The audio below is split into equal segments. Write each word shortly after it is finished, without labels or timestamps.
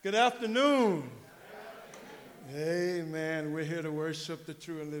Good afternoon. Amen. We're here to worship the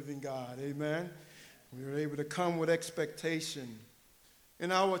true and living God. Amen. We were able to come with expectation.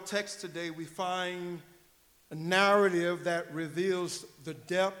 In our text today, we find a narrative that reveals the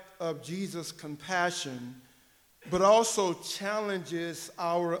depth of Jesus' compassion, but also challenges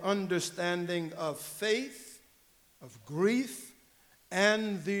our understanding of faith, of grief,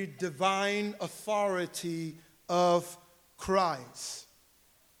 and the divine authority of Christ.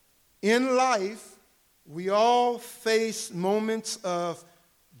 In life, we all face moments of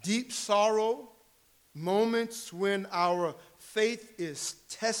deep sorrow, moments when our faith is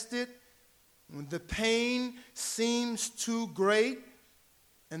tested, when the pain seems too great,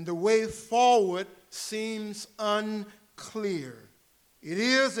 and the way forward seems unclear. It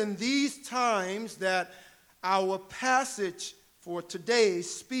is in these times that our passage for today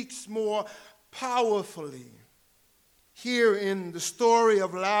speaks more powerfully. Here in the story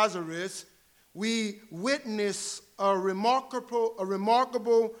of Lazarus, we witness a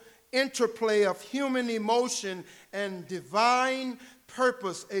remarkable interplay of human emotion and divine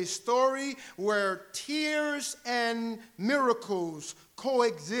purpose, a story where tears and miracles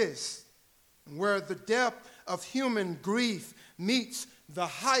coexist, where the depth of human grief meets the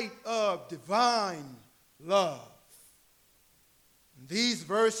height of divine love. In these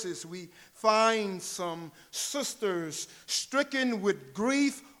verses, we find some sisters stricken with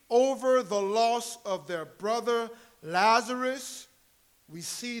grief over the loss of their brother Lazarus. We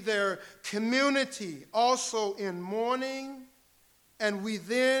see their community also in mourning. And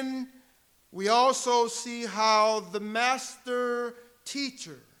we also see how the master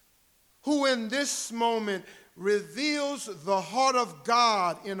teacher, who in this moment reveals the heart of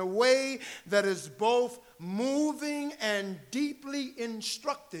God in a way that is both moving and deeply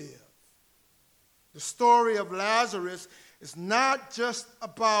instructive. The story of Lazarus is not just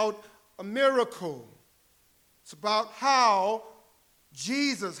about a miracle. It's about how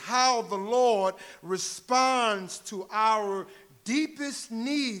the Lord responds to our deepest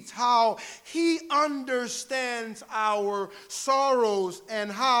needs, how he understands our sorrows, and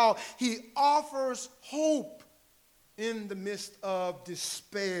how he offers hope in the midst of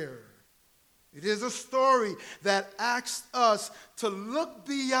despair. It is a story that asks us to look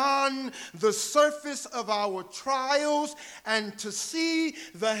beyond the surface of our trials and to see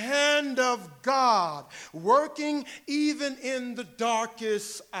the hand of God working even in the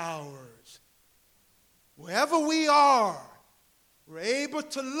darkest hours. Wherever we are, we're able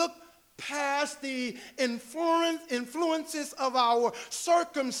to look past the influences of our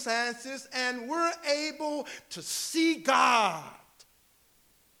circumstances, and we're able to see God.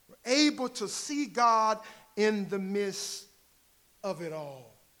 Able to see God in the midst of it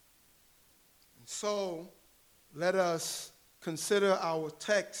all. And so, let us consider our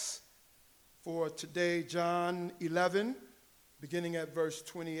text for today, John 11, beginning at verse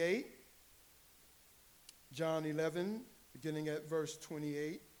 28. John 11, beginning at verse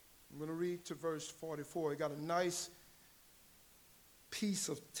 28. I'm going to read to verse 44. We got a nice piece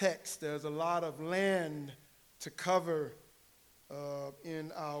of text. There's a lot of land to cover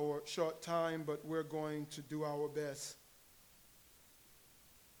in our short time, but we're going to do our best.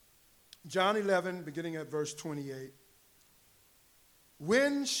 John 11, beginning at verse 28.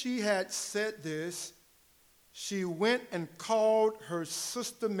 When she had said this, she went and called her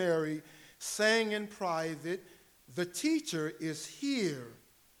sister Mary, saying in private, "The teacher is here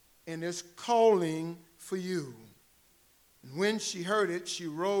and is calling for you." And when she heard it, she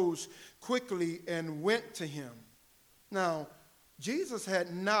rose quickly and went to him. Now, Jesus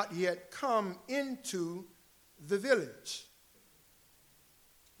had not yet come into the village,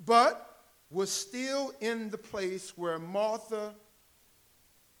 but was still in the place where Martha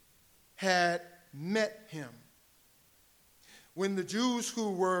had met him. When the Jews who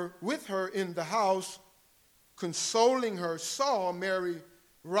were with her in the house, consoling her, saw Mary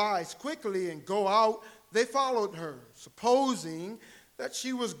rise quickly and go out, they followed her, supposing that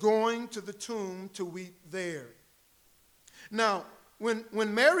she was going to the tomb to weep there. Now, when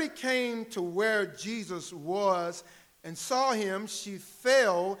Mary came to where Jesus was and saw him, she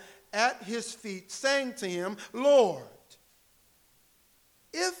fell at his feet, saying to him, "Lord,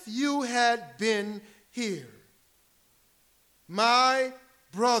 if you had been here, my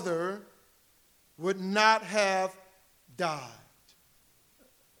brother would not have died."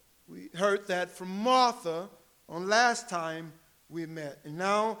 We heard that from Martha on last time we met. And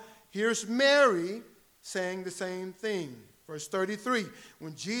now here's Mary saying the same thing. Verse 33,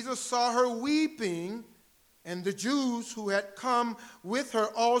 when Jesus saw her weeping, and the Jews who had come with her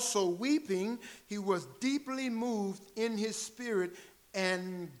also weeping, he was deeply moved in his spirit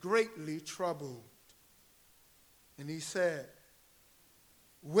and greatly troubled. And he said,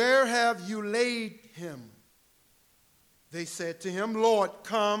 "Where have you laid him?" They said to him, "Lord,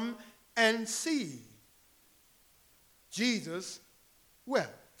 come and see." Jesus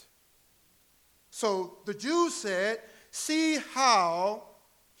wept. So the Jews said, "See how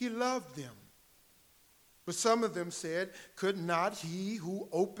he loved them." But some of them said, "Could not he who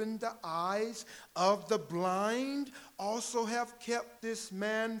opened the eyes of the blind also have kept this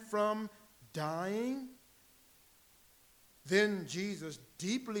man from dying?" Then Jesus,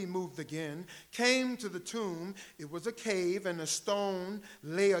 deeply moved again, came to the tomb. It was a cave, and a stone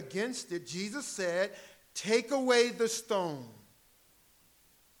lay against it. Jesus said, "Take away the stone."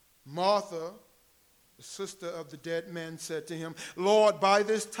 Martha, the sister of the dead man, said to him, "Lord, by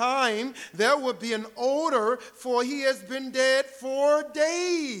this time there will be an odor, for he has been dead 4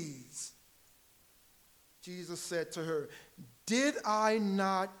 days." Jesus said to her, "Did I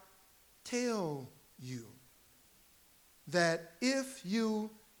not tell you that if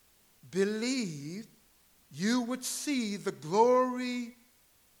you believed, you would see the glory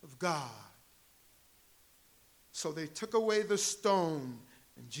of God?" So they took away the stone,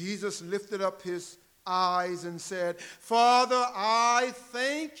 and Jesus lifted up his eyes and said, "Father, I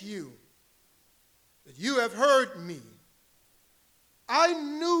thank you that you have heard me. I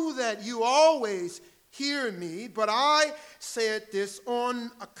knew that you always hear me, but I said this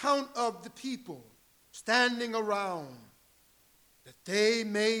on account of the people standing around, that they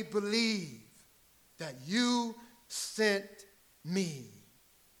may believe that you sent me."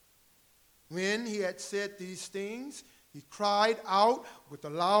 When he had said these things, he cried out with a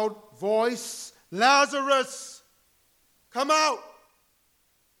loud voice, "Lazarus, come out!"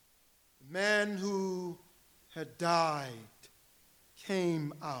 The man who had died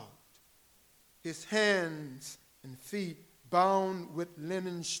came out, his hands and feet bound with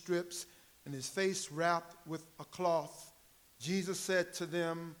linen strips, and his face wrapped with a cloth. Jesus said to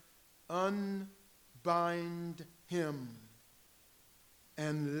them, "Unbind him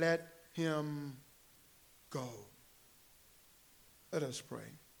and let him go." Let us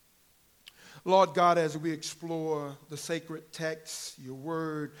pray. Lord God, as we explore the sacred text, your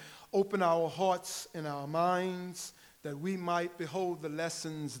word, open our hearts and our minds that we might behold the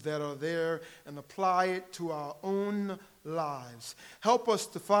lessons that are there and apply it to our own lives. Help us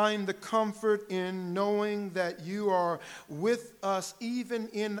to find the comfort in knowing that you are with us even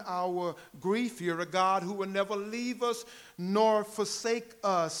in our grief. You're a God who will never leave us nor forsake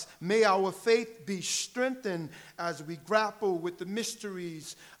us. May our faith be strengthened as we grapple with the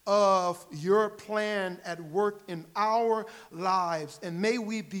mysteries of your plan at work in our lives. And may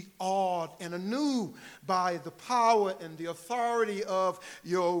we be awed and anew by the power and the authority of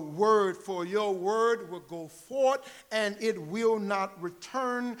your word. For your word will go forth, and it will not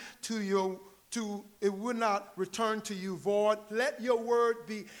return to you void. Let your word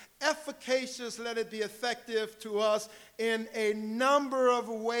be efficacious. Let it be effective to us in a number of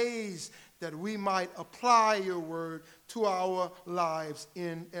ways, that we might apply your word to our lives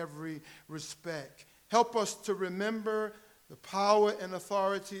in every respect. Help us to remember the power and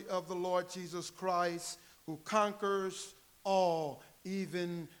authority of the Lord Jesus Christ, who conquers all,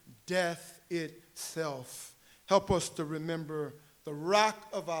 even death itself. Help us to remember the rock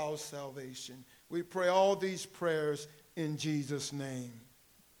of our salvation. We pray all these prayers in Jesus' name.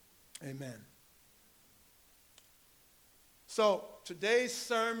 Amen. So today's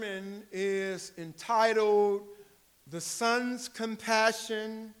sermon is entitled, "The Son's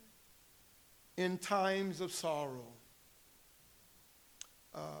Compassion in Times of Sorrow."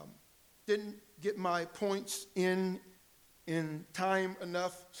 Didn't get my points in time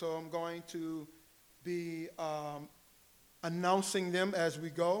enough, so I'm going to be announcing them as we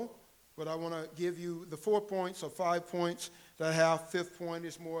go. But I want to give you the 4 points or 5 points that I have. Fifth point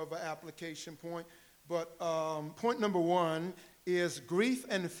is more of an application point. But point number 1 is grief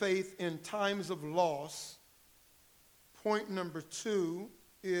and faith in times of loss. Point number 2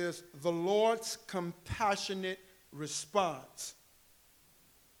 is the Lord's compassionate response.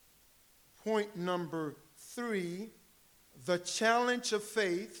 Point number 3, the challenge of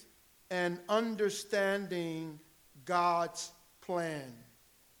faith and understanding God's plan.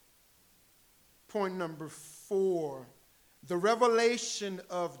 Point number 4, the revelation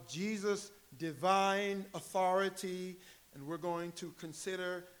of Jesus' divine authority, and we're going to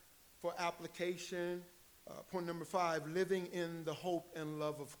consider for application. Point number 5, living in the hope and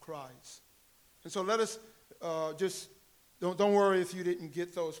love of Christ. And so let us don't worry if you didn't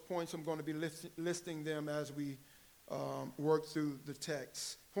get those points. I'm going to be listing them as we work through the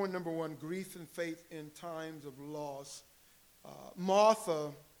text. Point number 1, grief and faith in times of loss.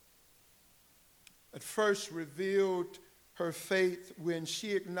 Martha at first revealed her faith when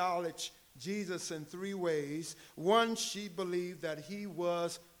she acknowledged Jesus in three ways. One, she believed that he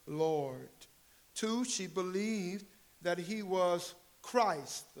was Lord. Two, she believed that he was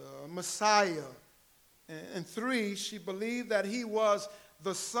Christ, the Messiah. And three, she believed that he was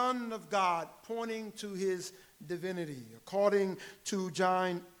the Son of God, pointing to his divinity. According to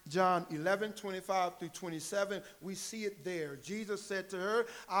John 11:25-27, we see it there. Jesus said to her,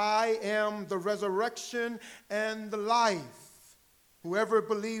 I am the resurrection and the life. Whoever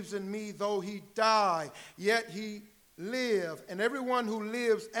believes in me, though he die, yet he live. And everyone who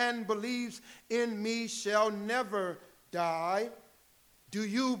lives and believes in me shall never die. Do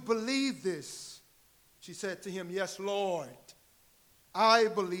you believe this? She said to him, yes, Lord. I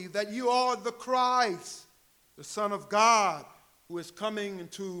believe that you are the Christ, the Son of God, who is coming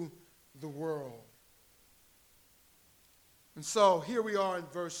into the world. And so here we are in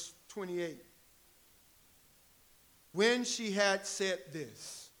verse 28. When she had said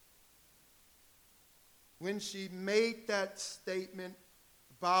this, when she made that statement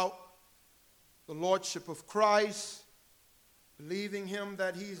about the lordship of Christ, believing him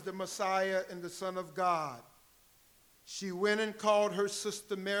that he's the Messiah and the Son of God, she went and called her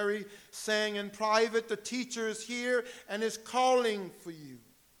sister Mary, saying in private, the teacher is here and is calling for you.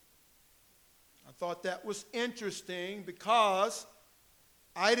 I thought that was interesting because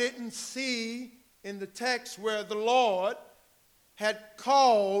I didn't see in the text where the Lord had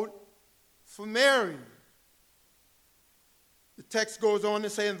called for Mary. The text goes on to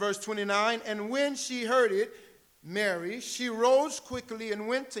say in verse 29, and when she heard it, Mary, she rose quickly and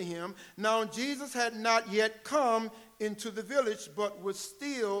went to him. Now Jesus had not yet come into the village, but was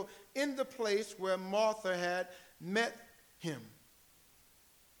still in the place where Martha had met him.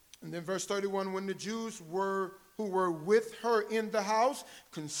 And then verse 31, when the Jews who were with her in the house,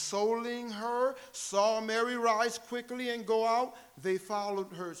 consoling her, saw Mary rise quickly and go out, they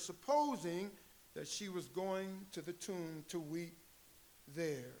followed her, supposing that she was going to the tomb to weep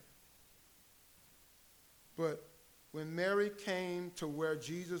there. But when Mary came to where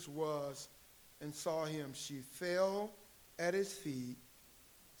Jesus was and saw him, she fell at his feet,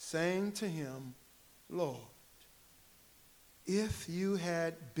 saying to him, Lord, if you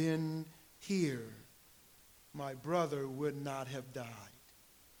had been here, my brother would not have died.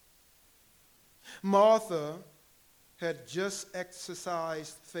 Martha had just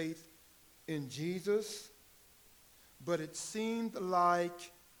exercised faith in Jesus, but it seemed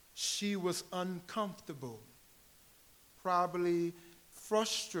like she was uncomfortable, probably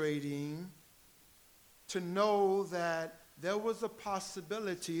frustrating to know that there was a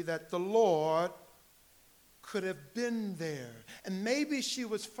possibility that the Lord could have been there. And maybe she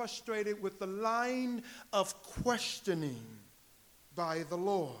was frustrated with the line of questioning by the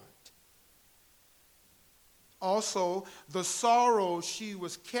Lord. Also, the sorrow she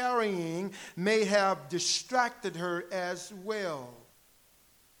was carrying may have distracted her as well.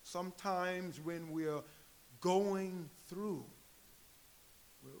 Sometimes when we're going through,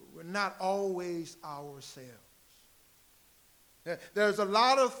 we're not always ourselves. There's a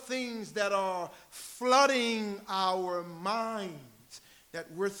lot of things that are flooding our minds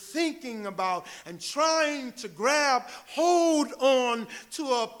that we're thinking about and trying to grab hold on to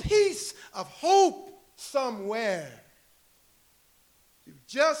a piece of hope somewhere. You've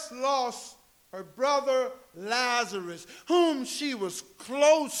just lost her brother Lazarus, whom she was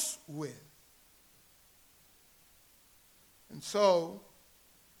close with. And so,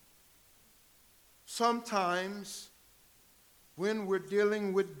 sometimes when we're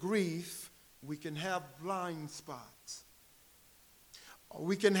dealing with grief, we can have blind spots.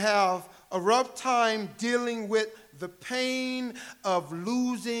 We can have a rough time dealing with the pain of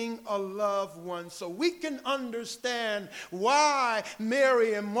losing a loved one. So we can understand why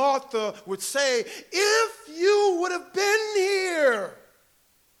Mary and Martha would say, if you would have been here.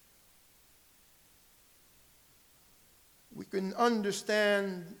 We can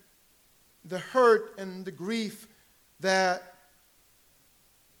understand the hurt and the grief that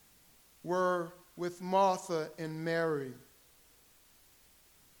were with Martha and Mary.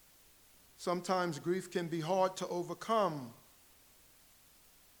 Sometimes grief can be hard to overcome.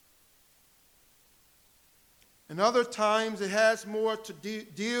 And other times it has more to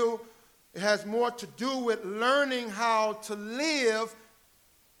do with learning how to live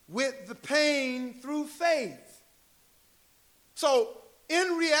with the pain through faith. So,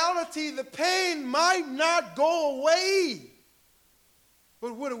 in reality, the pain might not go away.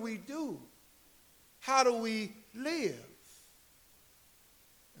 But what do? How do we live?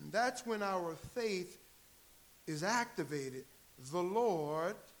 And that's when our faith is activated. the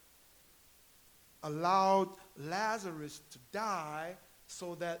Lord allowed Lazarus to die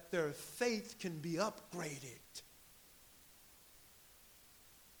so that their faith can be upgraded.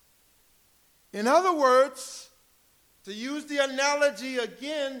 In other words, to use the analogy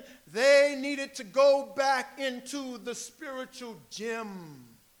again, they needed to go back into the spiritual gym.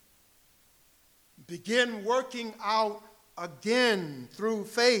 Begin working out again through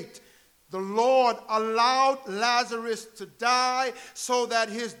faith. The Lord allowed Lazarus to die so that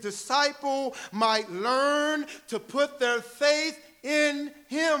his disciple might learn to put their faith in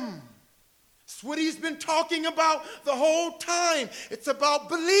him. It's what he's been talking about the whole time. It's about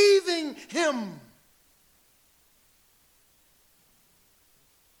believing him.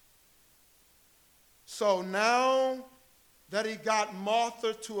 So now that he got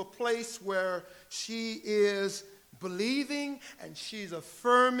Martha to a place where she is believing and she's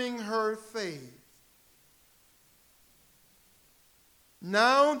affirming her faith.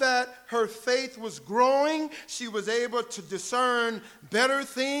 Now that her faith was growing, she was able to discern better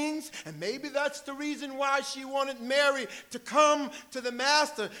things, and maybe that's the reason why she wanted Mary to come to the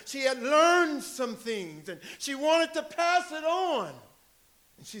Master. She had learned some things, and she wanted to pass it on.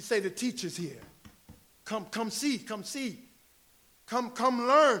 And she'd say, the teacher's here. Come see. Come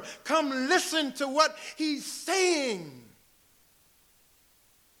learn. Come listen to what he's saying.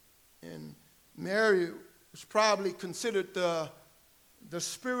 And Mary was probably considered the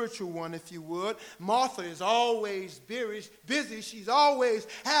spiritual one, if you would. Martha is always busy. She's always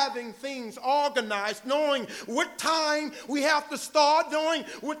having things organized, knowing what time we have to start, knowing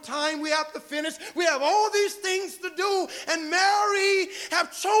what time we have to finish. We have all these things to do, and Mary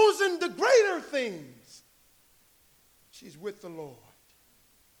have chosen the greater things. She's with the Lord.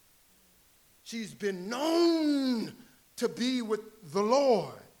 She's been known to be with the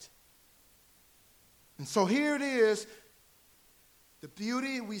Lord. And so here it is, the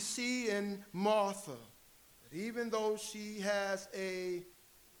beauty we see in Martha, that even though she has a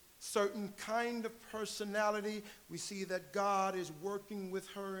certain kind of personality, we see that God is working with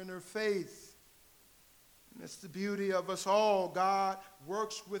her in her faith. And that's the beauty of us all. God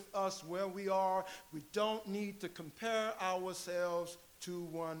works with us where we are. We don't need to compare ourselves to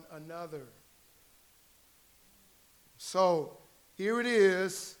one another. So here it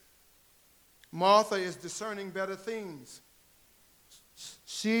is. Martha is discerning better things.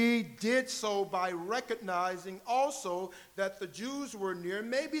 She did so by recognizing also that the Jews were near.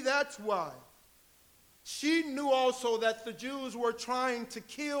 Maybe that's why. She knew also that the Jews were trying to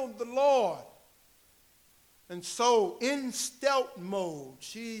kill the Lord. And so in stealth mode,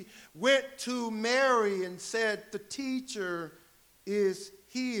 she went to Mary and said, the teacher is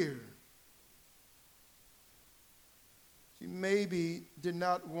here. She maybe did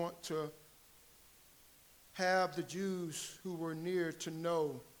not want to have the Jews who were near to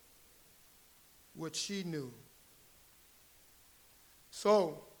know what she knew.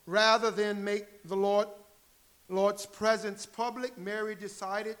 So rather than make the Lord's presence public, Martha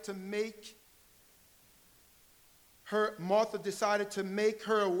decided to make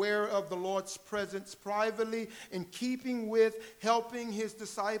her aware of the Lord's presence privately. In keeping with helping his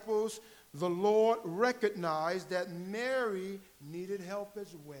disciples, the Lord recognized that Mary needed help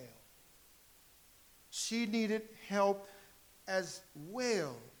as well. She needed help as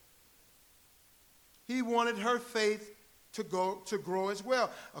well. He wanted her faith to grow as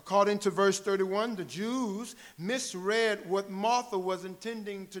well. According to verse 31, the Jews misread what Martha was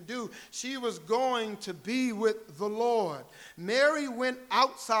intending to do. She was going to be with the Lord. Mary went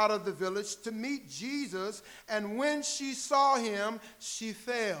outside of the village to meet Jesus, and when she saw him, she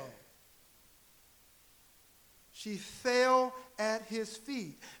fell. She fell at his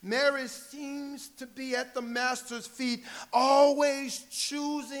feet. Mary seems to be at the Master's feet, always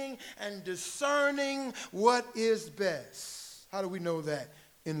choosing and discerning what is best. How do we know that?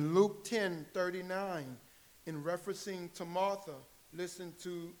 In Luke 10:39, in referencing to Martha, listen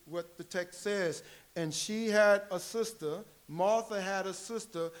to what the text says. And she had a sister, Martha had a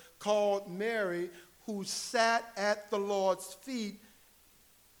sister called Mary, who sat at the Lord's feet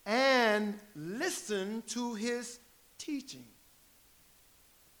and listened to his teaching.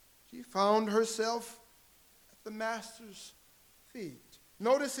 She found herself at the Master's feet.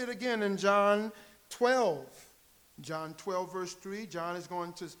 Notice it again in John 12. John 12, verse 3. John is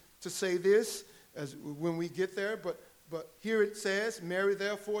going to say this as when we get there, but here it says, Mary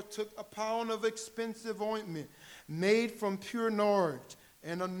therefore took a pound of expensive ointment made from pure nard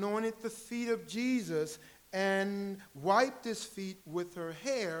and anointed the feet of Jesus and wiped his feet with her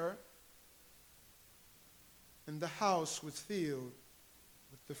hair, and the house was filled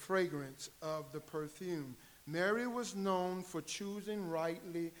with the fragrance of the perfume. Mary was known for choosing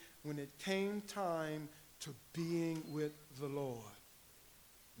rightly when it came time to being with the Lord.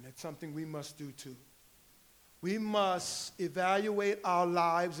 And that's something we must do too. We must evaluate our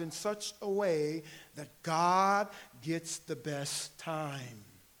lives in such a way that God gets the best time.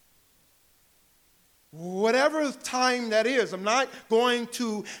 Whatever time that is, I'm not going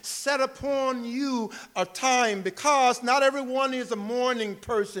to set upon you a time because not everyone is a morning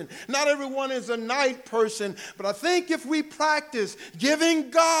person. Not everyone is a night person. But I think if we practice giving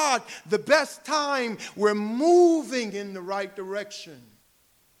God the best time, we're moving in the right direction.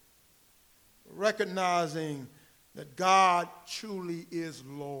 Recognizing that God truly is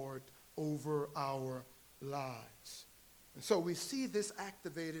Lord over our lives. And so we see this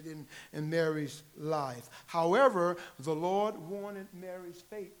activated in Mary's life. However, the Lord wanted Mary's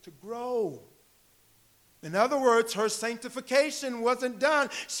faith to grow. In other words, her sanctification wasn't done.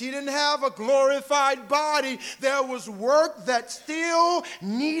 She didn't have a glorified body. There was work that still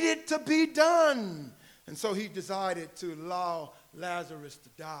needed to be done. And so he decided to allow Lazarus to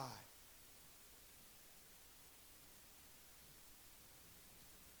die.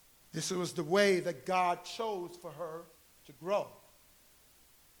 This was the way that God chose for her to grow.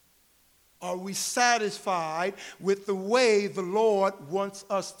 Are we satisfied with the way the Lord wants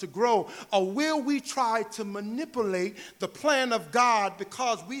us to grow? Or will we try to manipulate the plan of God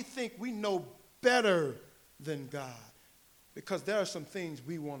because we think we know better than God? Because there are some things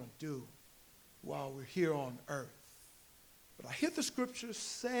we want to do while we're here on earth. But I hear the scriptures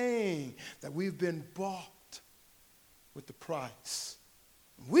saying that we've been bought with the price.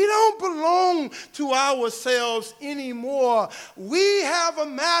 We don't belong to ourselves anymore. We have a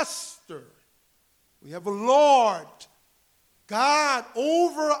master. We have a Lord, God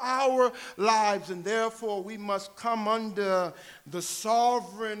over our lives, and therefore we must come under the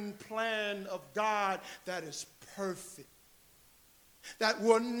sovereign plan of God that is perfect, that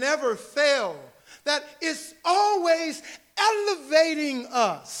will never fail, that is always elevating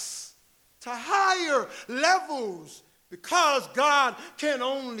us to higher levels. Because God can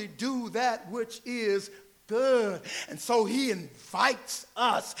only do that which is good. And so he invites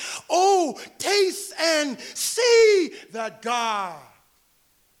us. Oh, taste and see that God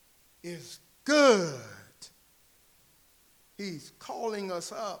is good. He's calling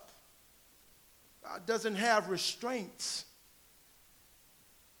us up. God doesn't have restraints.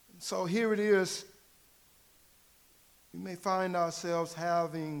 And so here it is. We may find ourselves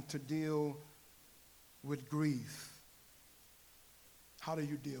having to deal with grief. How do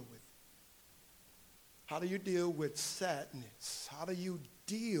you deal with it? How do you deal with sadness? How do you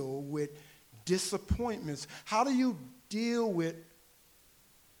deal with disappointments? How do you deal with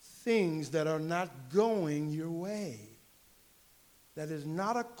things that are not going your way? That is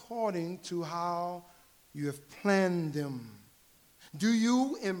not according to how you have planned them. Do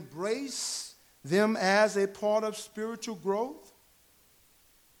you embrace them as a part of spiritual growth?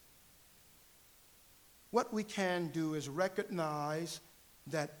 What we can do is recognize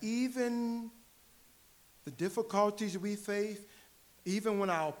that even the difficulties we face, even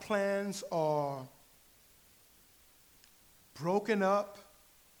when our plans are broken up,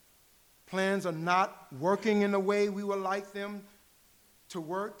 plans are not working in the way we would like them to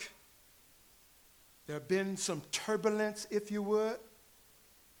work, there have been some turbulence, if you would,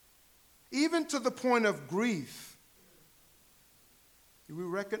 even to the point of grief, we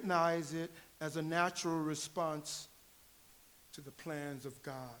recognize it as a natural response to the plans of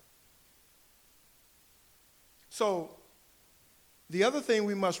God. So, the other thing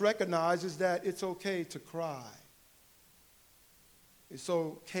we must recognize is that it's okay to cry. It's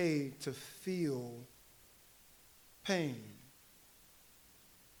okay to feel pain.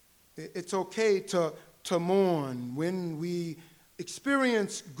 It's okay to mourn when we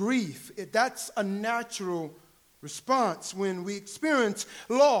experience grief. That's a natural response when we experience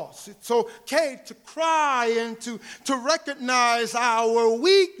loss. It's okay to cry and to recognize our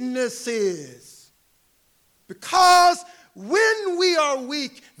weaknesses. Because when we are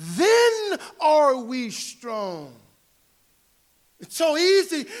weak, then are we strong. It's so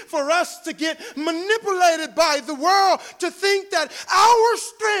easy for us to get manipulated by the world to think that our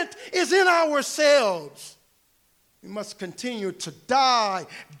strength is in ourselves. We must continue to die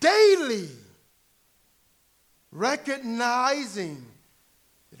daily, recognizing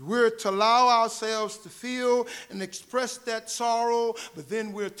that we're to allow ourselves to feel and express that sorrow, but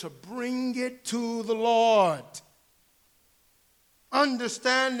then we're to bring it to the Lord.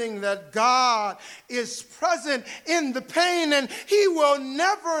 Understanding that God is present in the pain and He will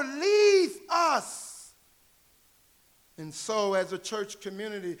never leave us. And so, as a church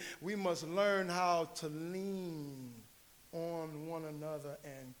community, we must learn how to lean on one another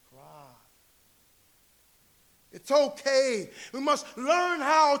and cry. It's okay. We must learn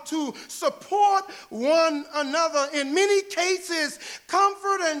how to support one another. In many cases,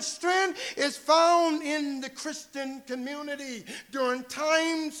 comfort and strength is found in the Christian community. During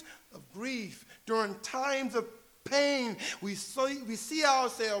times of grief, during times of pain, we see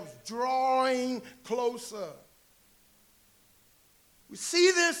ourselves drawing closer. We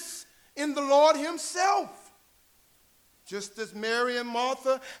see this in the Lord himself. Just as Mary and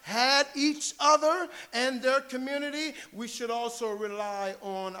Martha had each other and their community, we should also rely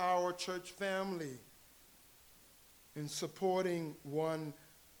on our church family in supporting one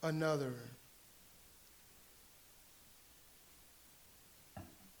another.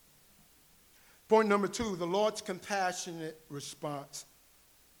 Point number 2, the Lord's compassionate response.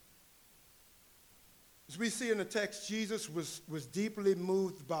 As we see in the text, Jesus was deeply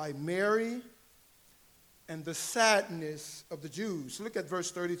moved by Mary and the sadness of the Jews. Look at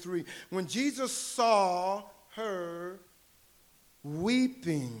verse 33. When Jesus saw her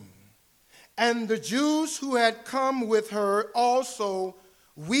weeping, and the Jews who had come with her also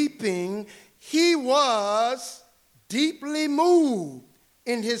weeping, he was deeply moved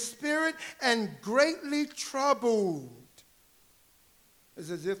in his spirit and greatly troubled. It's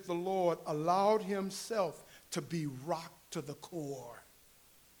as if the Lord allowed himself to be rocked to the core,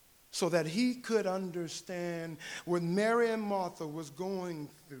 so that he could understand what Mary and Martha was going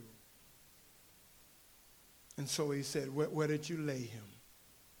through. And so he said, where did you lay him?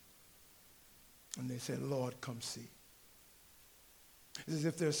 And they said, Lord, come see. It's as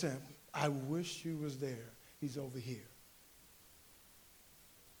if they're saying, I wish you was there. He's over here.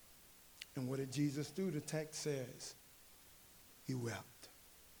 And what did Jesus do? The text says, he wept.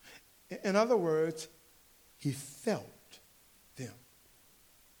 In other words, he felt them.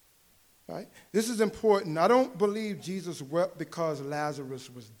 Right? This is important. I don't believe Jesus wept because Lazarus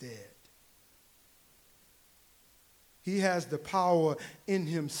was dead. He has the power in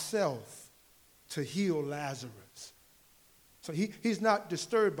himself to heal Lazarus. So he's not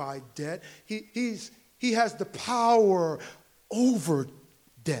disturbed by death. He has the power over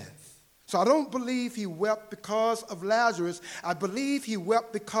death. So I don't believe he wept because of Lazarus. I believe he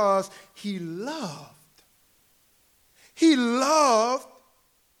wept because he loved. He loved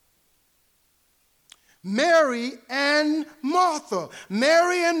Mary and Martha.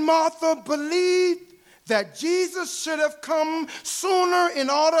 Mary and Martha believed that Jesus should have come sooner in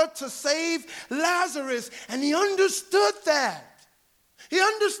order to save Lazarus, and he understood that. He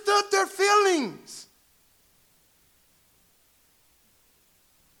understood their feelings.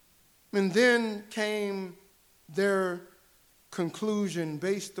 And then came their conclusion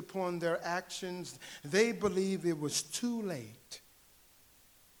based upon their actions. They believed it was too late.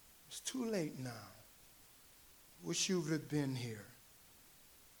 It's too late now. Wish you would have been here.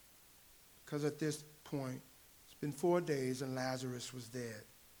 Because at this point, it's been 4 days and Lazarus was dead.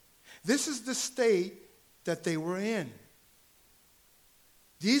 This is the state that they were in.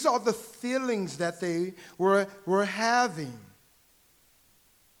 These are the feelings that they were having.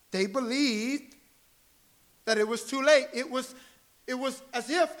 They believed that it was too late. It was as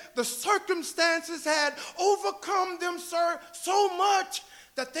if the circumstances had overcome them so much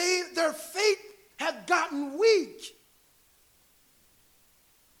that their faith had gotten weak.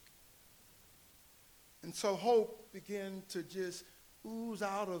 And so hope began to just ooze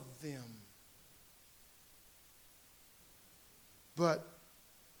out of them. But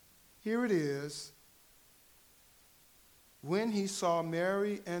here it is. When he saw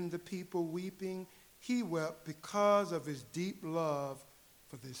Mary and the people weeping, he wept because of his deep love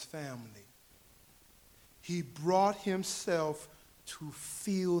for this family. He brought himself to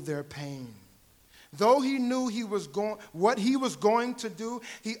feel their pain. Though he knew what he was going to do,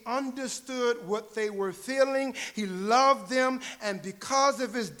 he understood what they were feeling. He loved them, and because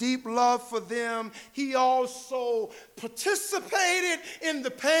of his deep love for them, he also participated in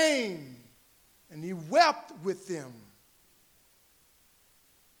the pain, and he wept with them.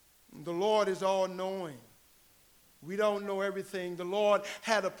 The Lord is all-knowing. We don't know everything. The Lord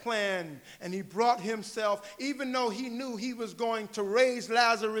had a plan, and he brought himself, even though he knew he was going to raise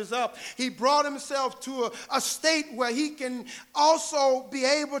Lazarus up, he brought himself to a state where he can also be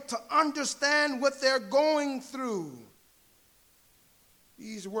able to understand what they're going through.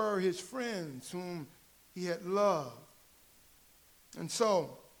 These were his friends whom he had loved. And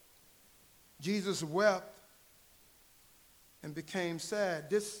so, Jesus wept and became sad.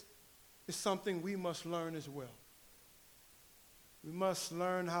 This is something we must learn as well. We must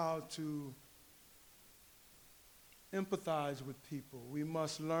learn how to empathize with people. We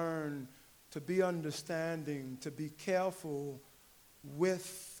must learn to be understanding, to be careful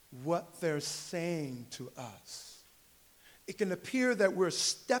with what they're saying to us. It can appear that we're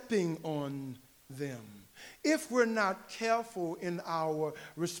stepping on them if we're not careful in our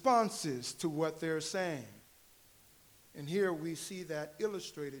responses to what they're saying. And here we see that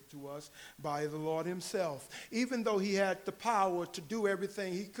illustrated to us by the Lord himself. Even though he had the power to do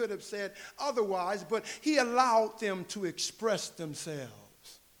everything, he could have said otherwise, but he allowed them to express themselves.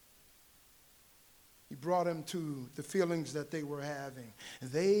 He brought them to the feelings that they were having.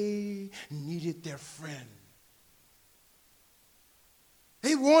 They needed their friend.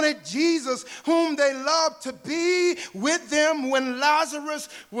 They wanted Jesus, whom they loved, to be with them when Lazarus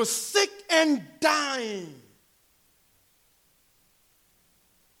was sick and dying.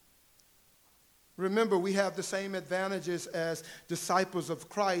 Remember, we have the same advantages as disciples of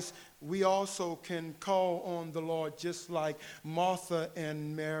Christ. We also can call on the Lord just like Martha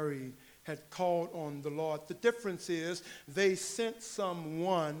and Mary had called on the Lord. The difference is they sent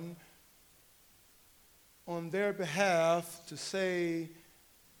someone on their behalf to say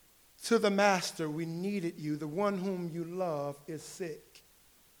to the master, we needed you. The one whom you love is sick.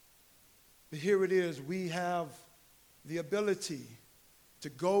 But here it is. We have the ability to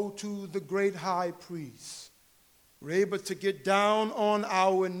go to the great high priest. We're able to get down on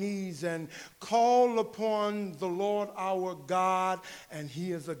our knees and call upon the Lord our God, and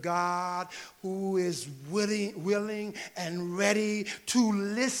he is a God who is willing and ready to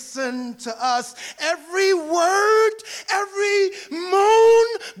listen to us. Every word, every moan,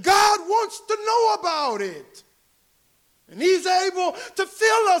 God wants to know about it. And he's able to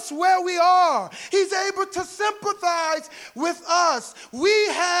fill us where we are. He's able to sympathize with us. We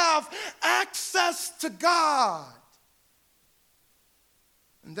have access to God.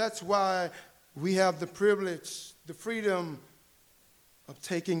 And that's why we have the privilege, the freedom of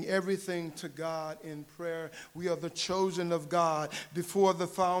taking everything to God in prayer. We are the chosen of God before the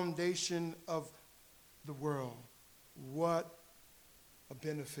foundation of the world. What a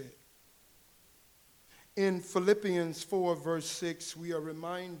benefit. In Philippians 4, verse 6, we are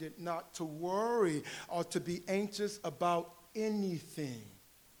reminded not to worry or to be anxious about anything.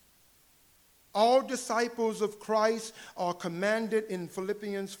 All disciples of Christ are commanded in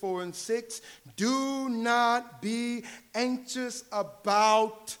Philippians 4 and 6, do not be anxious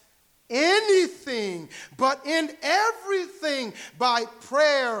about anything, but in everything by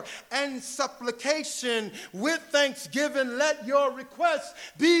prayer and supplication with thanksgiving, let your requests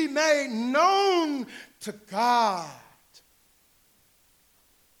be made known to God.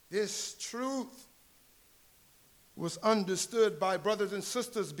 This truth was understood by brothers and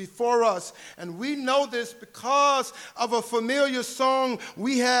sisters before us, and we know this because of a familiar song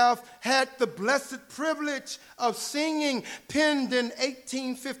we have had the blessed privilege of singing, penned in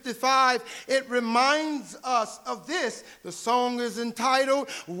 1855. It reminds us of this. The song is entitled,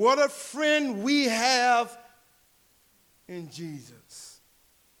 "What a Friend We Have in Jesus."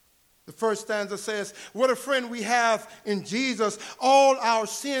 The first stanza says, what a friend we have in Jesus, all our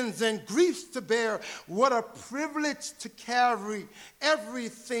sins and griefs to bear. What a privilege to carry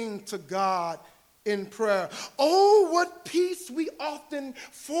everything to God in prayer. Oh, what peace we often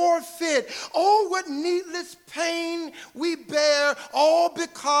forfeit. Oh, what needless pain we bear, all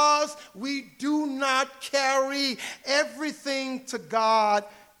because we do not carry everything to God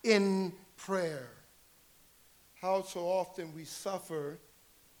in prayer. How so often we suffer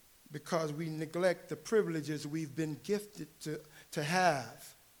because we neglect the privileges we've been gifted to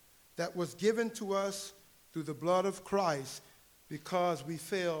have, that was given to us through the blood of Christ, because we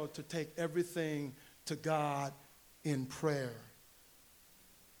failed to take everything to God in prayer.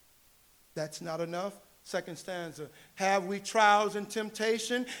 That's not enough. Second stanza, have we trials and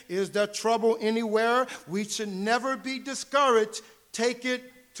temptation? Is there trouble anywhere? We should never be discouraged. Take it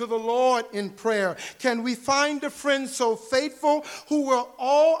to the Lord in prayer. Can we find a friend so faithful who will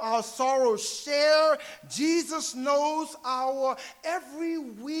all our sorrows share? Jesus knows our every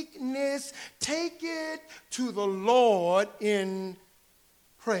weakness. Take it to the Lord in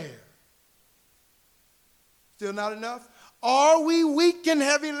prayer. Still not enough? Are we weak and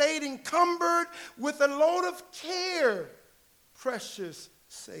heavy laden, encumbered with a load of care? Precious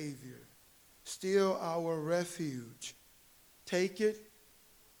Savior, still our refuge. Take it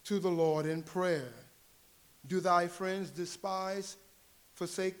to the Lord in prayer. Do thy friends despise,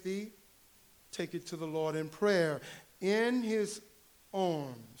 forsake thee? Take it to the Lord in prayer. In his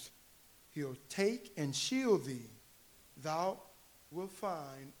arms he'll take and shield thee. Thou wilt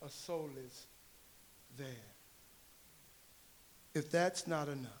find a solace there. If that's not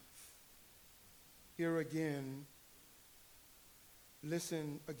enough, here again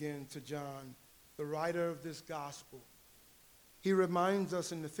listen again to John, the writer of this gospel. He reminds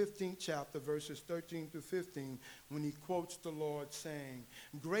us in the 15th chapter, verses 13 through 15, when he quotes the Lord saying,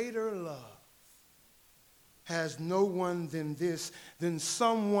 "Greater love has no one than this, than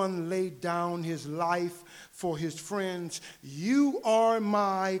someone laid down his life for his friends. You are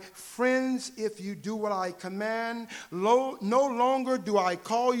my friends if you do what I command. No longer do I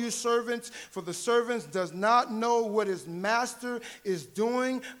call you servants, for the servant does not know what his master is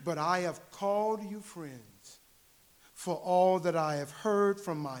doing, but I have called you friends. For all that I have heard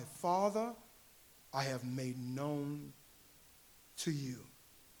from my Father, I have made known to you."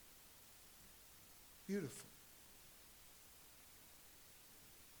 Beautiful.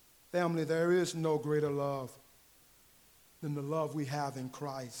 Family, there is no greater love than the love we have in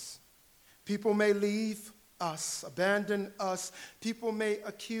Christ. People may leave us, abandon us. People may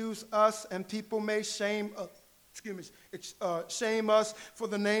accuse us, and people may shame us for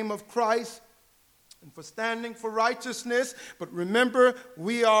the name of Christ and for standing for righteousness. But remember,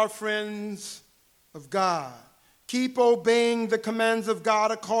 we are friends of God. Keep obeying the commands of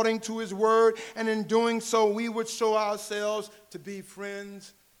God according to his word, and in doing so, we would show ourselves to be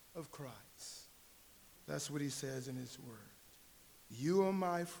friends of Christ. That's what he says in his word. You are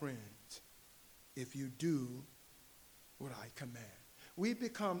my friends if you do what I command. We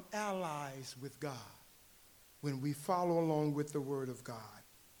become allies with God when we follow along with the word of God.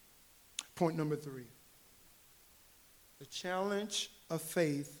 Point number 3. The challenge of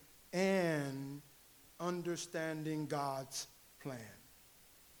faith and understanding God's plan.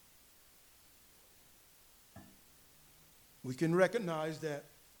 We can recognize that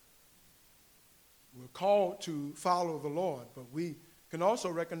we're called to follow the Lord, but we can also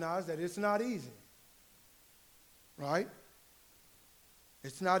recognize that it's not easy, right?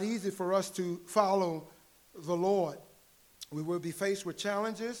 It's not easy for us to follow the Lord. We will be faced with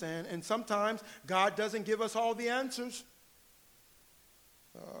challenges, and sometimes God doesn't give us all the answers.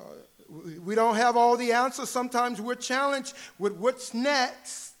 We don't have all the answers. Sometimes we're challenged with what's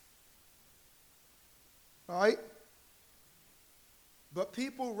next, right? But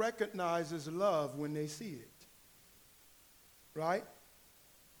people recognize his love when they see it, right?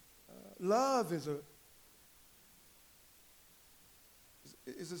 Love is a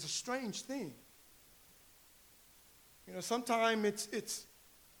strange thing. You know, sometimes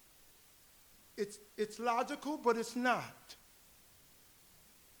it's logical, but it's not.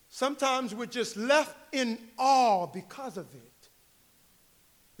 Sometimes we're just left in awe because of it.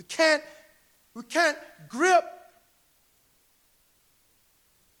 We can't grip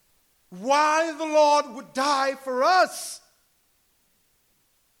why the Lord would die for us.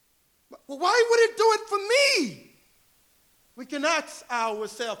 Well, why would it do it for me? We can ask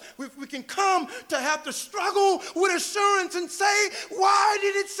ourselves. We can come to have to struggle with assurance and say, why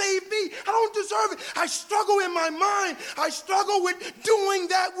did it save me? I don't deserve it. I struggle in my mind. I struggle with doing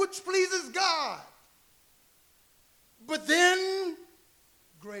that which pleases God. But then,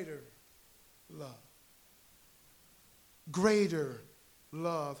 greater love. Greater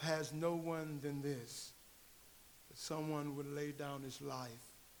love has no one than this, that someone would lay down his life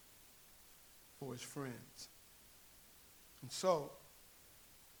for his friends. And so,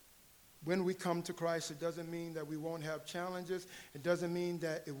 when we come to Christ, it doesn't mean that we won't have challenges. It doesn't mean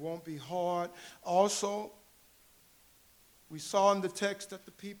that it won't be hard. Also, we saw in the text that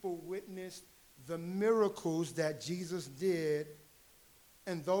the people witnessed the miracles that Jesus did,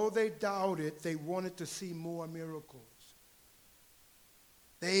 and though they doubted, they wanted to see more miracles.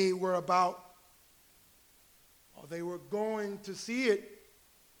 They were going to see it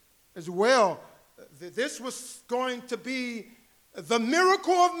as well. This was going to be the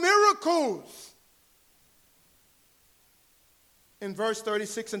miracle of miracles. In verse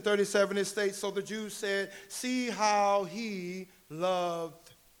 36 and 37, it states, "So the Jews said, 'See how he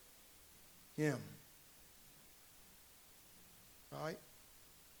loved him.'" Right?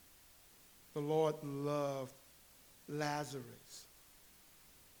 The Lord loved Lazarus.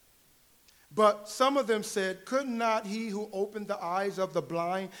 But some of them said, "Could not he who opened the eyes of the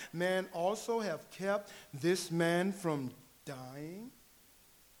blind man also have kept this man from dying?"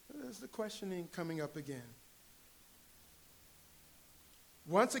 There's the questioning coming up again.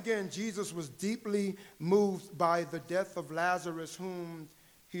 Once again, Jesus was deeply moved by the death of Lazarus, whom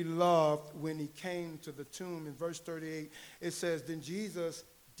he loved, when he came to the tomb. In verse 38, it says, "Then Jesus,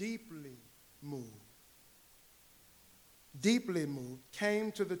 deeply moved,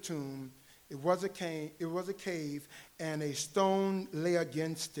 came to the tomb. It was a cave, and a stone lay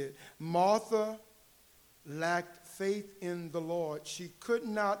against it. Martha lacked faith in the Lord. She could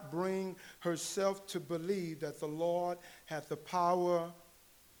not bring herself to believe that the Lord had the power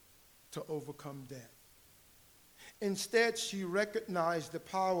to overcome death. Instead, she recognized the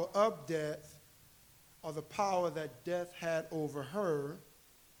power of death, or the power that death had over her,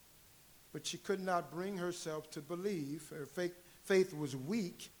 but she could not bring herself to believe, her faith was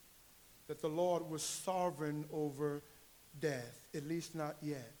weak, that the Lord was sovereign over death, at least not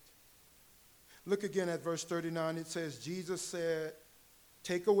yet. Look again at verse 39. It says, Jesus said,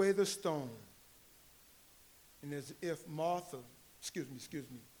 "Take away the stone." And as if Martha, excuse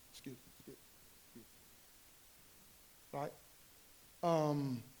me. Right?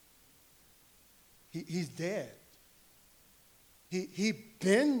 He's dead. He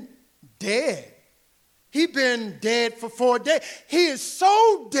been dead. He been dead for 4 days. He is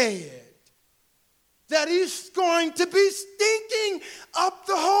so dead that he's going to be stinking up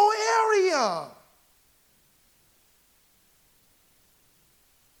the whole area.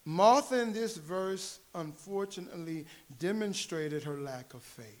 Martha in this verse unfortunately demonstrated her lack of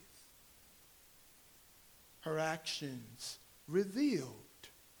faith. Her actions revealed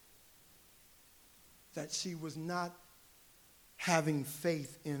that she was not having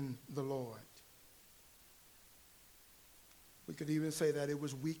faith in the Lord. We could even say that it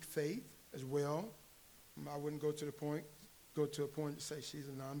was weak faith as well. I wouldn't go to a point to say she's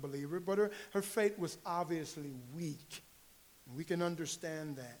a non-believer, but her faith was obviously weak. And we can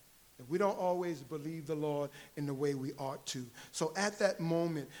understand that we don't always believe the Lord in the way we ought to. So at that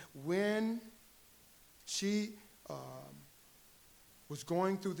moment, when she was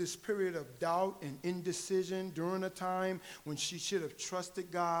going through this period of doubt and indecision during a time when she should have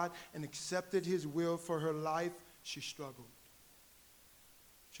trusted God and accepted his will for her life, she struggled.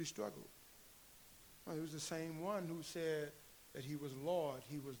 She struggled. Well, it was the same one who said that he was Lord,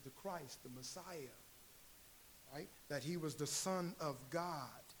 he was the Christ, the Messiah, right? That he was the Son of God.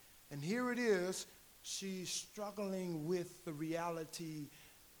 And here it is, she's struggling with the reality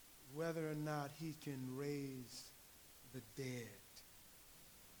whether or not he can raise the dead.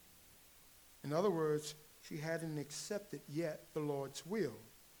 In other words, she hadn't accepted yet the Lord's will.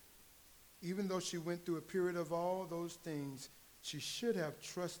 Even though she went through a period of all those things, she should have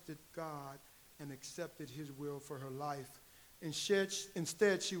trusted God and accepted his will for her life.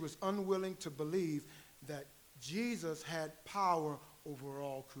 Instead, she was unwilling to believe that Jesus had power over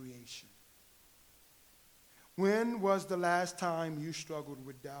all creation. When was the last time you struggled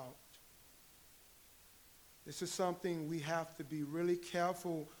with doubt? This is something we have to be really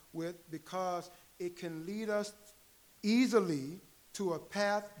careful with because it can lead us easily to a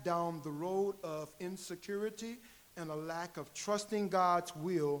path down the road of insecurity and a lack of trusting God's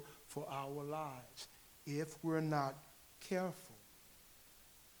will for our lives if we're not careful.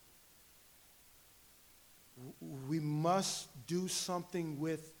 We must do something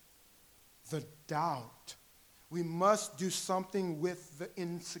with the doubt. We must do something with the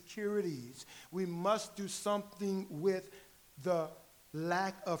insecurities. We must do something with the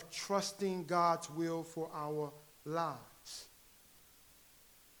lack of trusting God's will for our lives.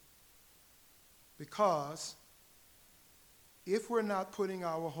 Because if we're not putting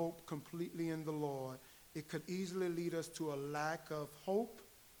our hope completely in the Lord, it could easily lead us to a lack of hope,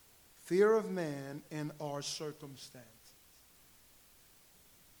 fear of man, and our circumstances.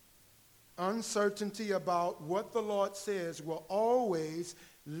 Uncertainty about what the Lord says will always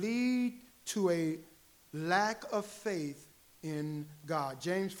lead to a lack of faith in God.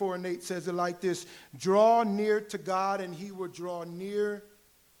 James 4:8 says it like this: draw near to God and he will draw near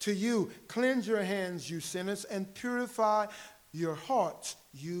to you. Cleanse your hands, you sinners, and purify your hearts,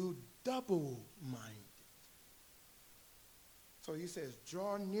 you double-minded. So he says,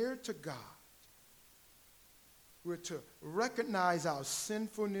 draw near to God. We're to recognize our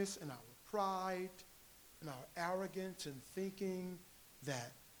sinfulness and our pride and our arrogance and thinking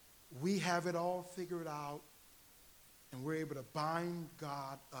that we have it all figured out and we're able to bind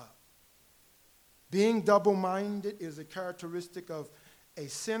God up. Being double-minded is a characteristic of a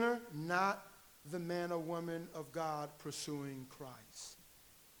sinner, not the man or woman of God pursuing Christ.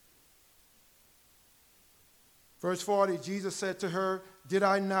 Verse 40, Jesus said to her, did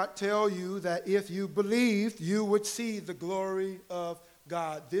I not tell you that if you believed, you would see the glory of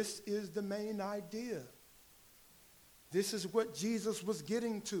God? This is the main idea. This is what Jesus was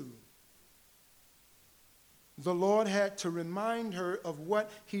getting to. The Lord had to remind her of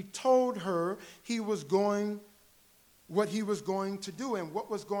what he told her what he was going to do and what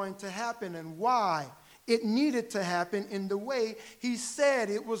was going to happen and why. It needed to happen in the way he said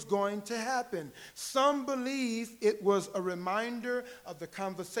it was going to happen. Some believe it was a reminder of the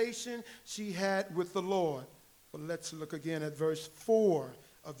conversation she had with the Lord. But let's look again at verse 4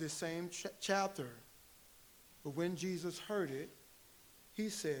 of this same chapter. But when Jesus heard it, he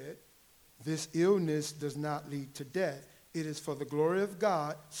said, "This illness does not lead to death. It is for the glory of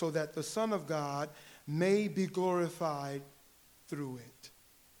God, so that the Son of God may be glorified through it."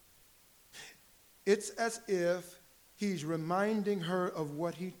 It's as if he's reminding her of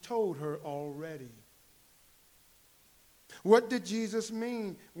what he told her already. What did Jesus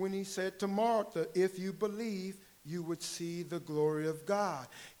mean when he said to Martha, "If you believe, you would see the glory of God"?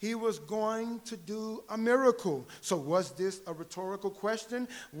 He was going to do a miracle. So was this a rhetorical question?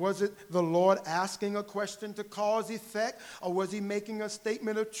 Was it the Lord asking a question to cause effect? Or was he making a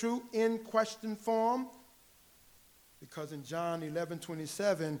statement of truth in question form? Because in John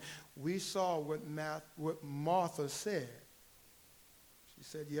 11:27, we saw what Martha said. She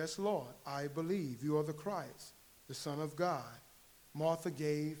said, "Yes, Lord, I believe you are the Christ, the Son of God." Martha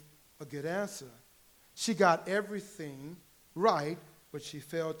gave a good answer. She got everything right, but she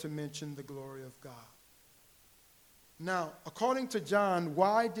failed to mention the glory of God. Now, according to John,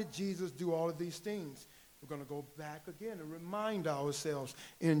 why did Jesus do all of these things? We're going to go back again and remind ourselves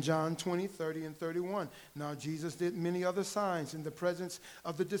in John 20, 30, and 31. Now, Jesus did many other signs in the presence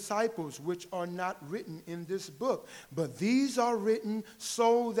of the disciples, which are not written in this book. But these are written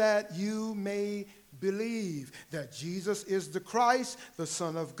so that you may believe that Jesus is the Christ, the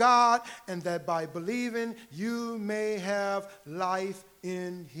Son of God, and that by believing you may have life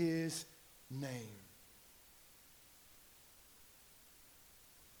in his name.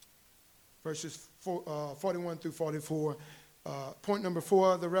 Verses 41 through 44. Point number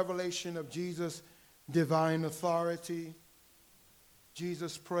 4, the revelation of Jesus' divine authority.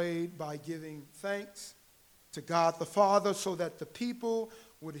 Jesus prayed by giving thanks to God the Father so that the people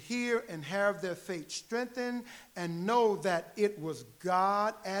would hear and have their faith strengthened and know that it was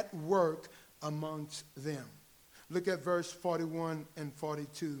God at work amongst them. Look at verse 41 and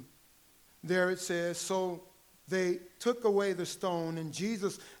 42. There it says, "So they took away the stone, and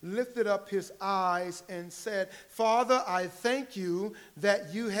Jesus lifted up his eyes and said, 'Father, I thank you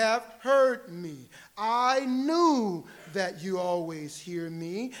that you have heard me. I knew that you always hear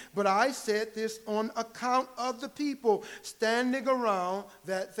me, but I said this on account of the people standing around,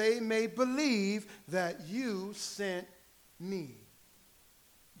 that they may believe that you sent me.'"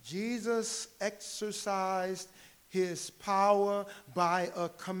 Jesus exercised his power by a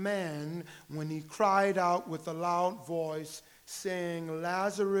command when he cried out with a loud voice, saying,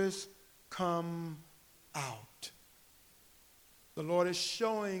 "Lazarus, come out." The Lord is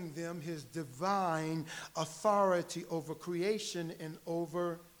showing them his divine authority over creation and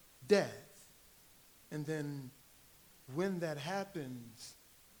over death. And then when that happens,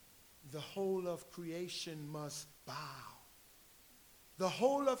 the whole of creation must bow. The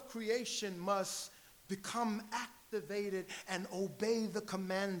whole of creation must become activated and obey the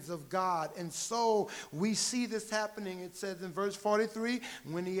commands of God. And so we see this happening. It says in verse 43,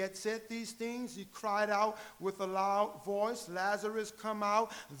 when he had said these things, he cried out with a loud voice, "Lazarus, come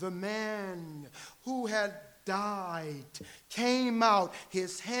out." The man who had died came out,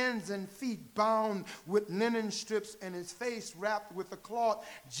 his hands and feet bound with linen strips and his face wrapped with a cloth.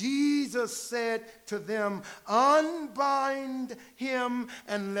 Jesus said to them, "Unbind him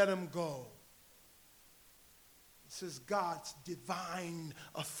and let him go." This is God's divine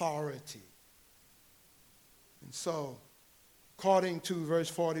authority. And so, according to verse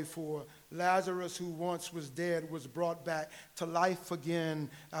 44, Lazarus, who once was dead, was brought back to life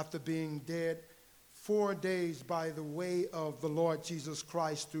again after being dead 4 days by the way of the Lord Jesus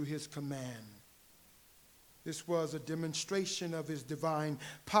Christ through his command. This was a demonstration of his divine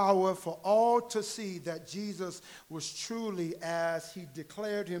power for all to see that Jesus was truly as he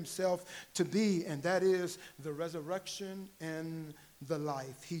declared himself to be, and that is the resurrection and the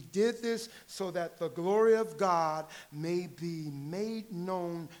life. He did this so that the glory of God may be made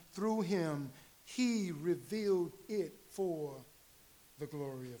known through him. He revealed it for the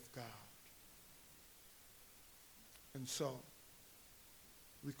glory of God. And so,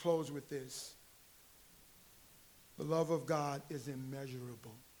 we close with this. The love of God is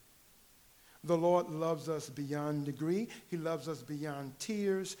immeasurable. The Lord loves us beyond degree. He loves us beyond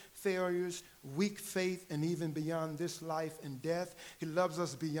tears, failures, weak faith, and even beyond this life and death. He loves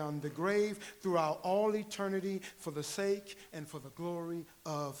us beyond the grave, throughout all eternity, for the sake and for the glory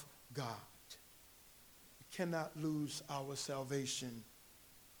of God. We cannot lose our salvation.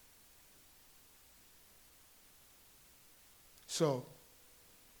 So,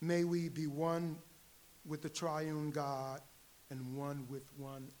 may we be one with the triune God and one with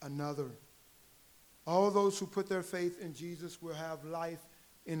one another. All those who put their faith in Jesus will have life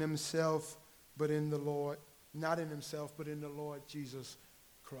in himself, but in the Lord, not in himself, but in the Lord Jesus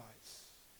Christ.